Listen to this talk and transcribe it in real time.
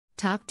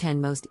Top 10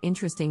 Most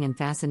Interesting and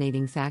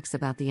Fascinating Facts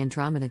About the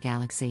Andromeda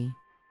Galaxy.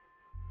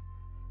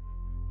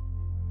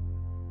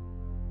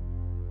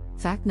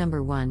 Fact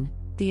number 1.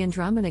 The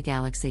Andromeda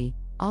Galaxy,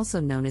 also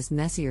known as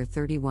Messier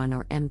 31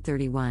 or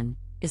M31,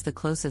 is the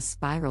closest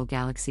spiral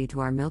galaxy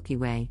to our Milky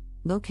Way,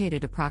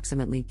 located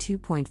approximately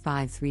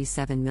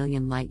 2.537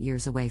 million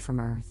light-years away from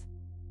Earth.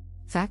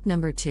 Fact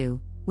number 2.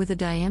 With a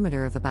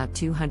diameter of about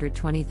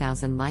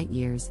 220,000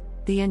 light-years,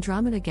 the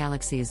Andromeda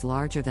Galaxy is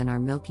larger than our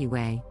Milky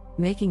Way,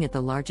 making it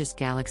the largest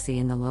galaxy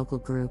in the local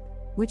group,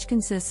 which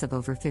consists of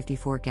over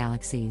 54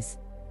 galaxies.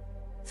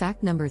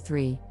 Fact number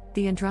 3.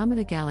 The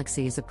Andromeda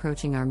Galaxy is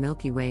approaching our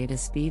Milky Way at a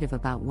speed of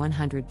about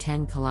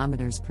 110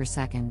 km per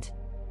second.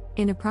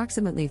 In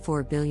approximately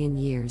 4 billion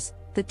years,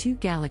 the two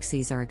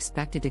galaxies are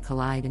expected to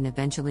collide and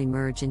eventually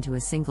merge into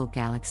a single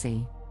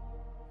galaxy.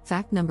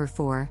 Fact number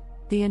 4.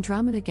 The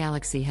Andromeda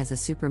Galaxy has a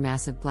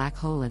supermassive black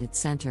hole at its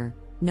center,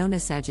 known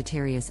as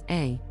Sagittarius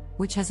A,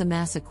 which has a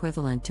mass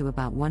equivalent to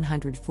about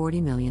 140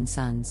 million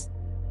suns.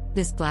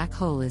 This black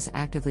hole is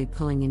actively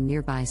pulling in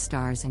nearby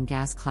stars and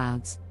gas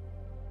clouds.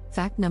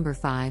 Fact number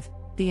 5.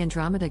 The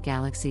Andromeda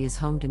Galaxy is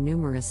home to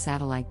numerous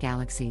satellite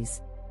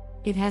galaxies.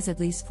 It has at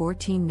least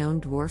 14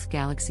 known dwarf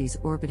galaxies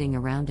orbiting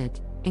around it,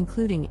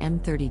 including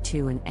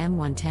M32 and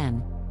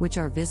M110, which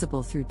are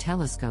visible through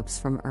telescopes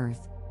from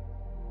Earth.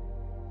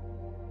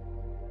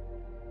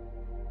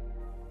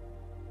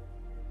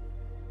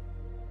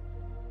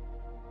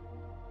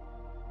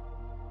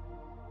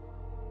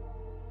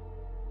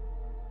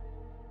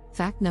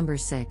 Fact number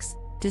 6.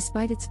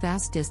 Despite its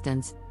vast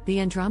distance,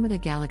 the Andromeda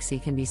Galaxy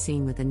can be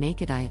seen with the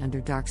naked eye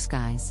under dark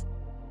skies.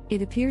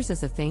 It appears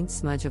as a faint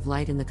smudge of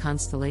light in the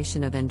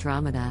constellation of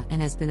Andromeda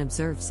and has been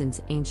observed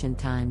since ancient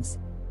times.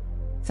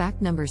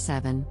 Fact number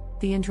 7.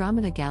 The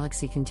Andromeda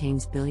Galaxy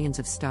contains billions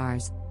of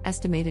stars,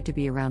 estimated to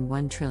be around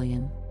 1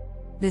 trillion.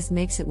 This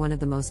makes it one of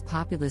the most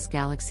populous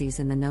galaxies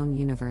in the known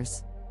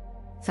universe.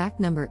 Fact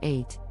number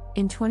 8.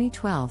 In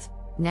 2012,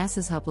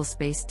 NASA's Hubble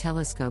Space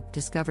Telescope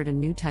discovered a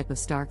new type of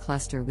star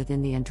cluster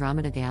within the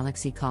Andromeda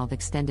Galaxy called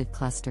extended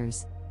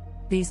clusters.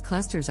 These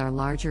clusters are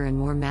larger and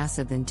more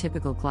massive than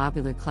typical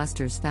globular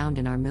clusters found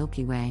in our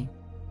Milky Way.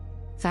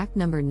 Fact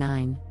number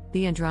 9.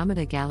 The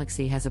Andromeda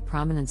Galaxy has a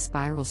prominent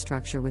spiral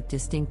structure with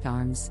distinct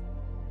arms.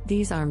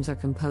 These arms are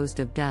composed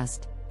of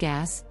dust,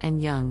 gas,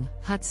 and young,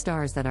 hot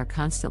stars that are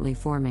constantly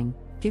forming,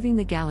 giving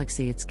the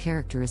galaxy its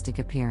characteristic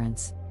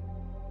appearance.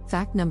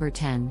 Fact number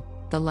 10.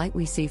 The light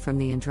we see from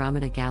the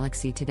Andromeda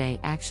Galaxy today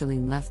actually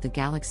left the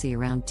galaxy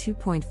around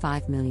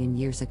 2.5 million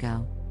years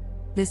ago.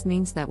 This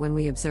means that when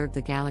we observe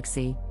the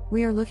galaxy,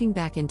 we are looking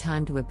back in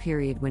time to a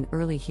period when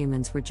early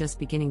humans were just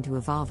beginning to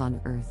evolve on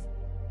Earth.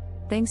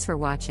 Thanks for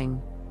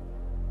watching.